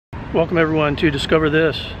Welcome everyone to Discover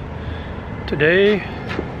This. Today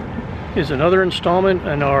is another installment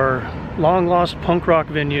in our long lost punk rock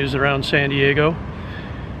venues around San Diego.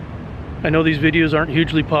 I know these videos aren't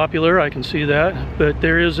hugely popular, I can see that, but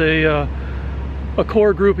there is a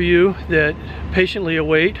core group of you that patiently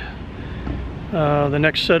await the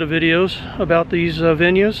next set of videos about these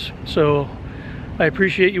venues. So I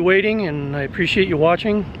appreciate you waiting and I appreciate you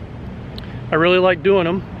watching. I really like doing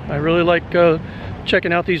them. I really like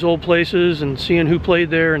checking out these old places and seeing who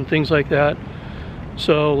played there and things like that.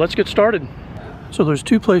 So let's get started. So there's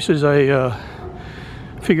two places I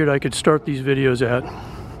figured I could start these videos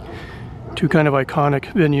at. Two kind of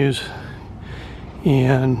iconic venues,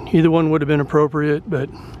 and either one would have been appropriate,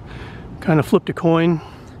 but kind of flipped a coin,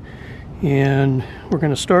 and we're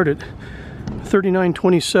going to start at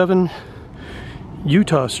 3927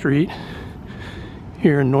 Utah Street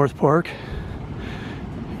here in North Park,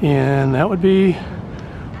 and that would be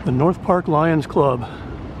the North Park Lions Club.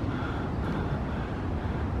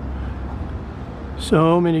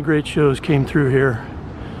 So many great shows came through here.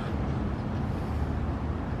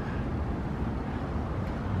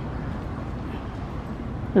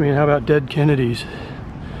 I mean, how about Dead Kennedys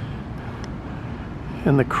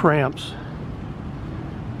and the Cramps,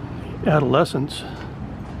 Adolescents,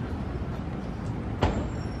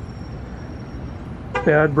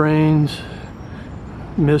 Bad Brains,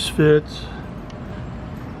 Misfits,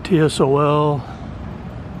 TSOL,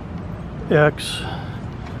 X,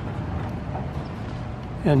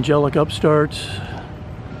 Angelic Upstarts,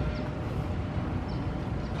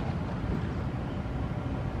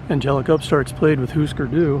 Angelic Upstarts played with Husker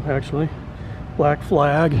Du, actually. Black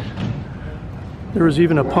Flag. There was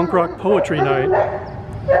even a punk rock poetry night.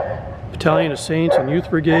 Battalion of Saints and Youth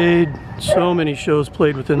Brigade. So many shows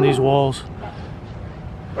played within these walls.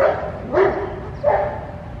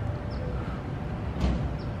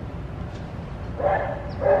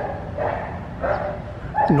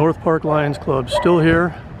 North Park Lions Club, still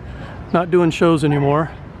here. Not doing shows anymore,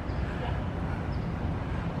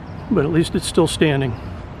 but at least it's still standing.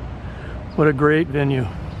 What a great venue.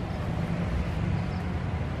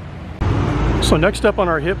 So next up on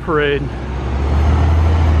our hit parade,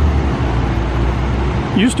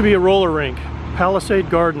 used to be a roller rink, Palisade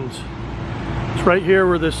Gardens. It's right here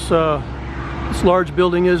where this large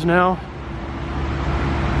building is now.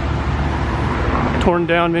 Torn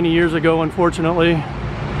down many years ago, unfortunately.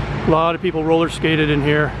 A lot of people roller skated in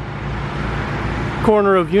here.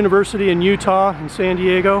 Corner of University in Utah and San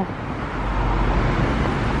Diego.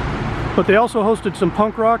 But they also hosted some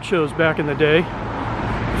punk rock shows back in the day.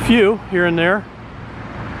 A few here and there.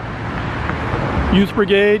 Youth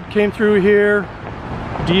Brigade came through here.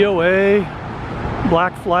 DOA,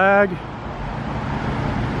 Black Flag,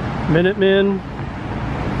 Minutemen,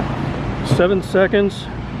 7 Seconds,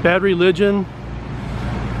 Bad Religion,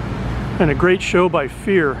 and a great show by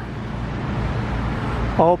Fear.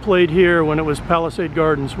 All played here when it was Palisade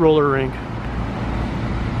Gardens roller rink.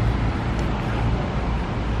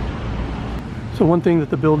 So one thing that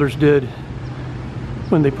the builders did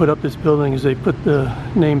when they put up this building is they put the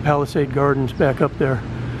name Palisade Gardens back up there.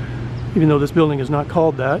 Even though this building is not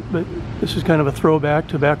called that, but this is kind of a throwback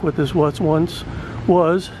to back what this once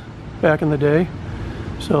was back in the day.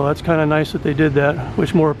 So that's kind of nice that they did that.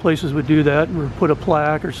 Wish more places would do that, or put a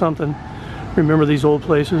plaque or something. Remember these old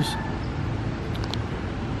places.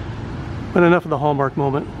 But enough of the Hallmark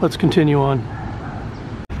moment. Let's continue on.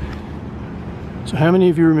 So how many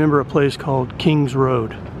of you remember a place called Kings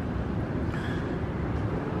Road?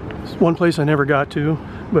 It's one place I never got to,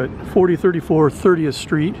 but 4034 30th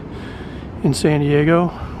Street in San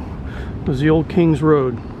Diego was the old Kings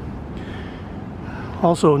Road.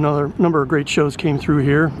 Also another number of great shows came through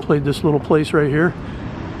here. Played this little place right here.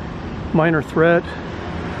 Minor Threat,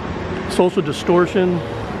 Social Distortion,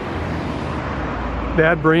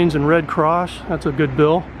 Bad Brains and Red Cross, that's a good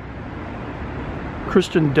bill.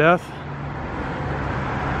 Christian Death,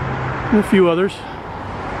 and a few others.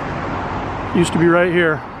 Used to be right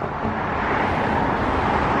here.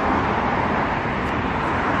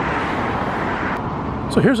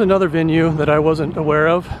 So here's another venue that I wasn't aware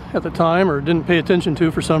of at the time, or didn't pay attention to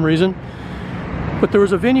for some reason. But there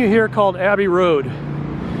was a venue here called Abbey Road.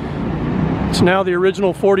 It's now the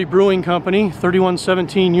original 40 Brewing Company,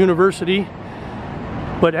 3117 University.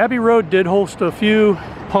 But Abbey Road did host a few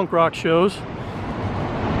punk rock shows.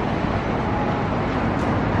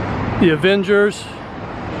 The Avengers,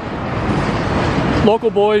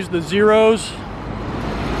 local boys, the Zeros,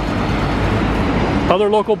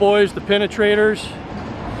 other local boys, the Penetrators.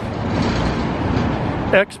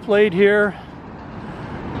 X played here,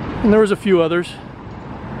 and there was a few others.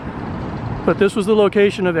 But But this was the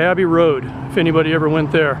location of Abbey Road, if anybody ever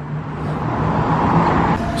went there.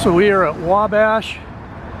 So we are at Wabash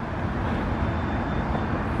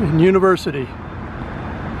University.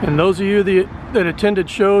 And those of you that attended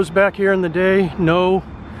shows back here in the day know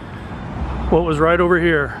what was right over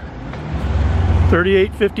here.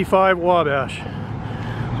 3855 Wabash.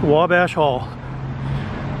 Wabash Hall.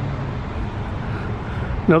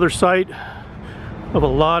 Another site of a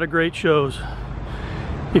lot of great shows.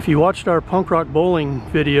 If you watched our punk rock bowling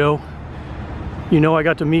video, you know I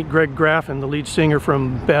got to meet Greg Graffin, the lead singer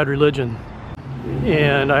from Bad Religion.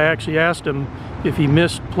 And I actually asked him if he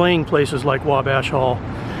missed playing places like Wabash Hall.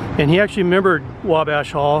 And he actually remembered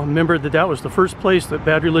Wabash Hall, remembered that that was the first place that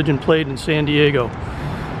Bad Religion played in San Diego.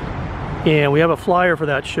 And we have a flyer for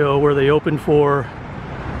that show where they opened for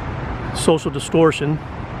Social Distortion.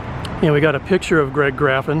 And we got a picture of Greg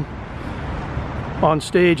Graffin on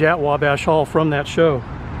stage at Wabash Hall from that show.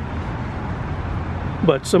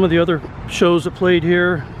 But some of the other shows that played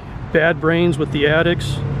here, Bad Brains with the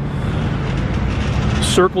Addicts,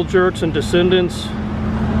 Circle Jerks and Descendants,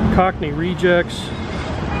 Cockney Rejects,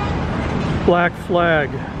 Black Flag,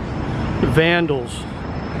 Vandals,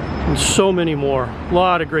 and so many more. A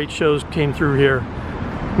lot of great shows came through here.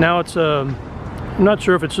 Now it's I'm not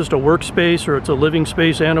sure if it's just a workspace or it's a living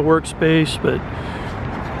space and a workspace, but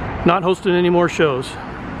not hosting any more shows.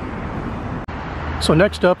 So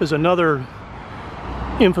next up is another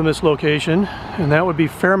infamous location, and that would be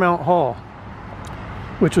Fairmount Hall,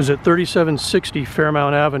 which was at 3760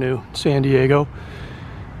 Fairmount Avenue, San Diego.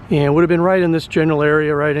 And would have been right in this general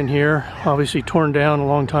area right in here, obviously torn down a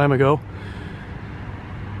long time ago.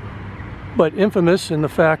 But infamous in the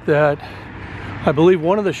fact that I believe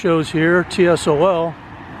one of the shows here, TSOL,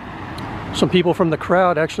 some people from the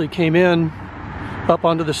crowd actually came in up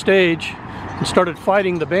onto the stage and started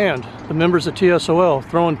fighting the band, the members of TSOL,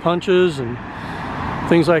 throwing punches and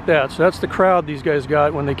things like that. So that's the crowd these guys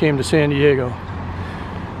got when they came to San Diego.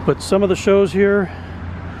 But some of the shows here,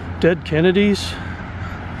 Dead Kennedys,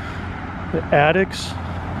 the Addicts,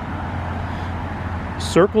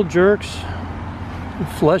 Circle Jerks,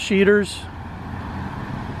 Flesh Eaters,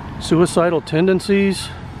 Suicidal Tendencies,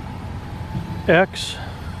 X,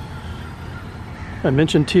 I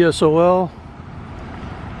mentioned TSOL,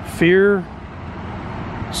 Fear,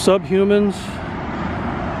 Subhumans,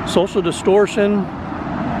 Social Distortion,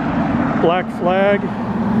 Black Flag,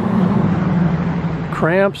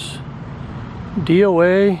 Cramps,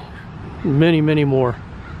 DOA, many, many more.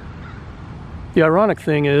 The ironic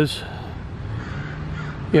thing is,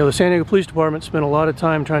 you know, the San Diego Police Department spent a lot of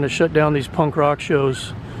time trying to shut down these punk rock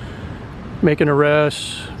shows, making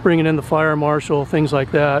arrests, bringing in the fire marshal, things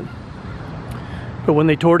like that. But when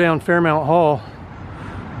they tore down Fairmount Hall,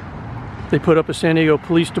 they put up a San Diego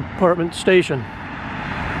Police Department station.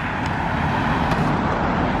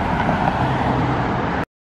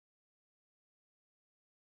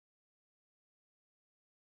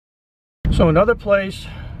 So another place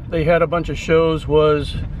they had a bunch of shows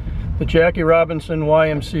was the Jackie Robinson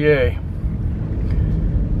YMCA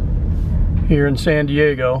here in San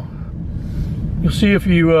Diego. You'll see if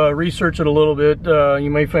you research it a little bit, you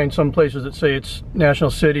may find some places that say it's National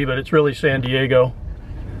City, but it's really San Diego.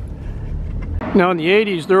 Now in the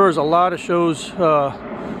 80s there was a lot of shows,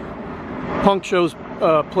 punk shows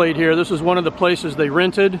played here. This is one of the places they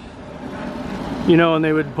rented, you know, and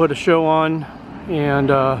they would put a show on,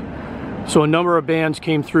 and so a number of bands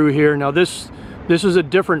came through here. Now this is a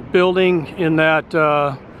different building in that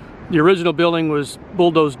the original building was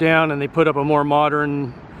bulldozed down and they put up a more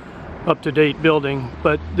modern, up-to-date building.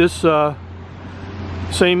 But this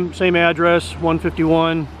same address,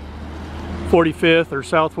 151 45th or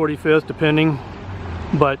South 45th, depending,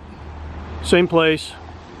 but same place.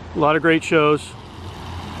 A lot of great shows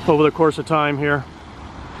over the course of time here,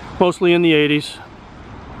 mostly in the 80s.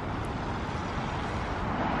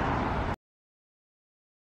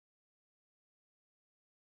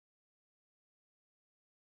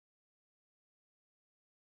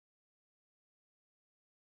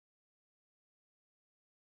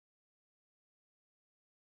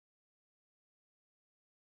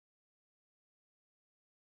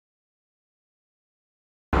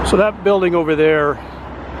 So that building over there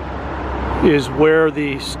is where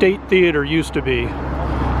the State Theater used to be.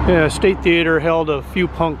 State Theater held a few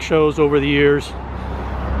punk shows over the years.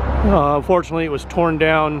 Unfortunately, it was torn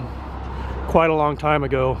down quite a long time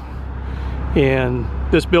ago, and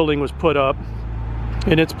this building was put up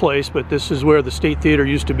in its place, but this is where the State Theater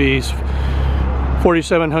used to be,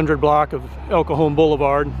 4700 block of El Cajon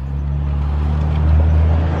Boulevard.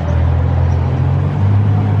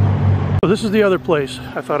 So this is the other place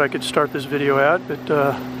I thought I could start this video at, but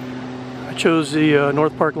I chose the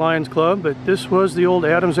North Park Lions Club, but this was the old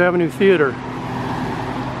Adams Avenue Theater.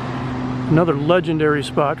 Another legendary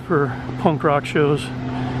spot for punk rock shows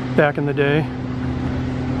back in the day.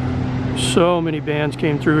 So many bands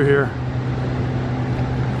came through here.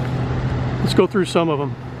 Let's go through some of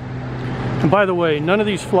them. And by the way, none of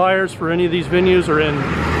these flyers for any of these venues are in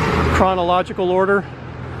chronological order.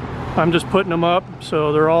 I'm just putting them up,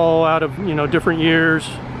 so they're all out of, you know, different years.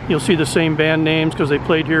 You'll see the same band names because they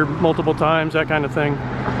played here multiple times, that kind of thing.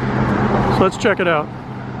 So let's check it out.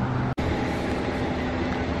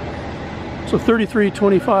 So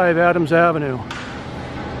 3325 Adams Avenue.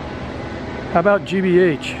 How about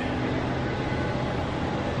GBH?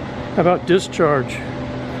 How about Discharge?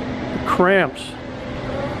 The Cramps.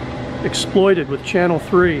 Exploited with Channel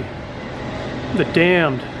 3. The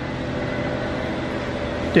Damned.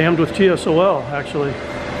 Damned with TSOL, actually.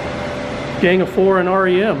 Gang of Four and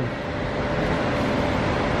REM.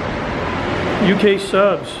 UK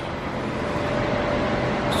Subs.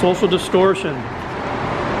 Social Distortion.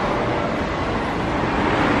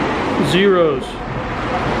 Zeros.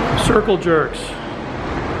 Circle Jerks.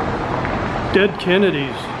 Dead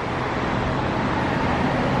Kennedys.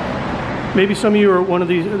 Maybe some of you are one of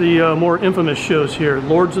the more infamous shows here.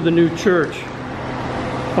 Lords of the New Church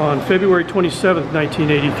on February 27th,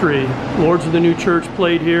 1983. Lords of the New Church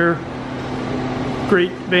played here.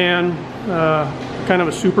 Great band, kind of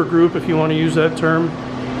a super group if you want to use that term.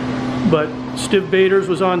 But Stiv Bators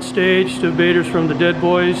was on stage, Stiv Bators from the Dead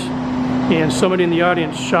Boys, and somebody in the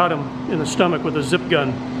audience shot him in the stomach with a zip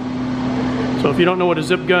gun. So if you don't know what a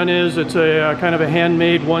zip gun is, it's a kind of a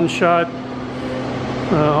handmade one-shot,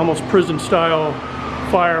 almost prison-style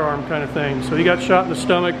firearm kind of thing. So he got shot in the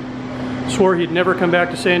stomach, swore he'd never come back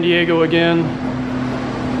to San Diego again.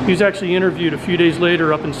 He was actually interviewed a few days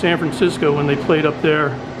later up in San Francisco when they played up there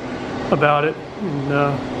about it. And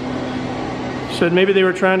said maybe they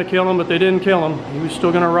were trying to kill him, but they didn't kill him. He was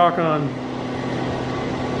still going to rock on.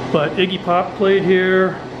 But Iggy Pop played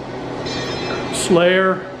here,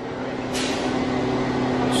 Slayer,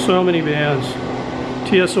 so many bands.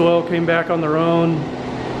 TSOL came back on their own,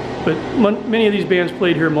 but many of these bands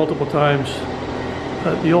played here multiple times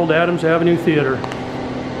at the old Adams Avenue Theater.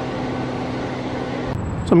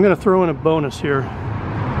 So I'm going to throw in a bonus here.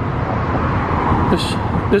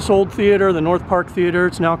 This old theater, the North Park Theater,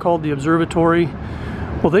 it's now called the Observatory.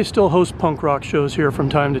 Well, they still host punk rock shows here from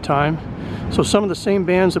time to time. So some of the same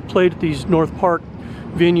bands that played at these North Park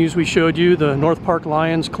venues we showed you, the North Park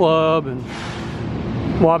Lions Club and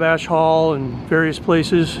Wabash Hall and various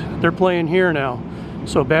places, they're playing here now.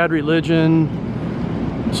 So Bad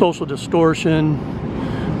Religion, Social Distortion,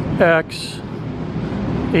 X,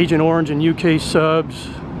 Agent Orange and UK Subs,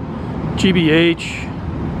 GBH,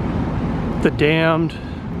 The Damned,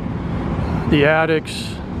 The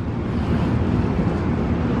Addicts,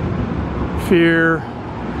 Fear,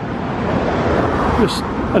 just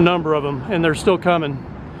a number of them, and they're still coming.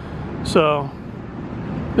 So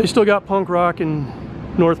they still got punk rock in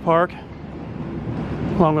North Park,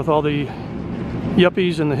 along with all the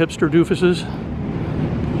yuppies and the hipster doofuses.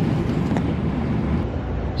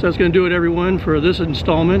 So that's going to do it, everyone, for this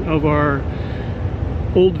installment of our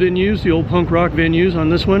old venues, the old punk rock venues on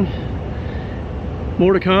this one.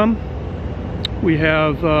 More to come. We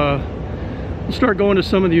have we'll start going to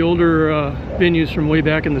some of the older venues from way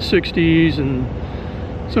back in the 60s and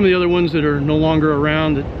some of the other ones that are no longer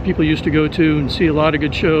around that people used to go to and see a lot of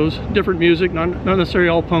good shows. Different music, not necessarily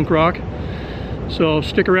all punk rock. So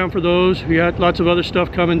stick around for those. We got lots of other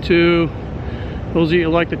stuff coming too. Those of you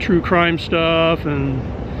like the true crime stuff and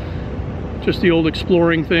just the old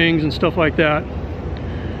exploring things and stuff like that.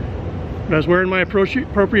 But I was wearing my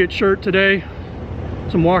appropriate shirt today,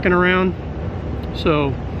 so I'm walking around.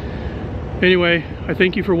 So anyway, I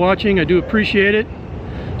thank you for watching. I do appreciate it.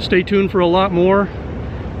 Stay tuned for a lot more,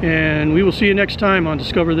 and we will see you next time on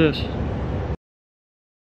Discover This.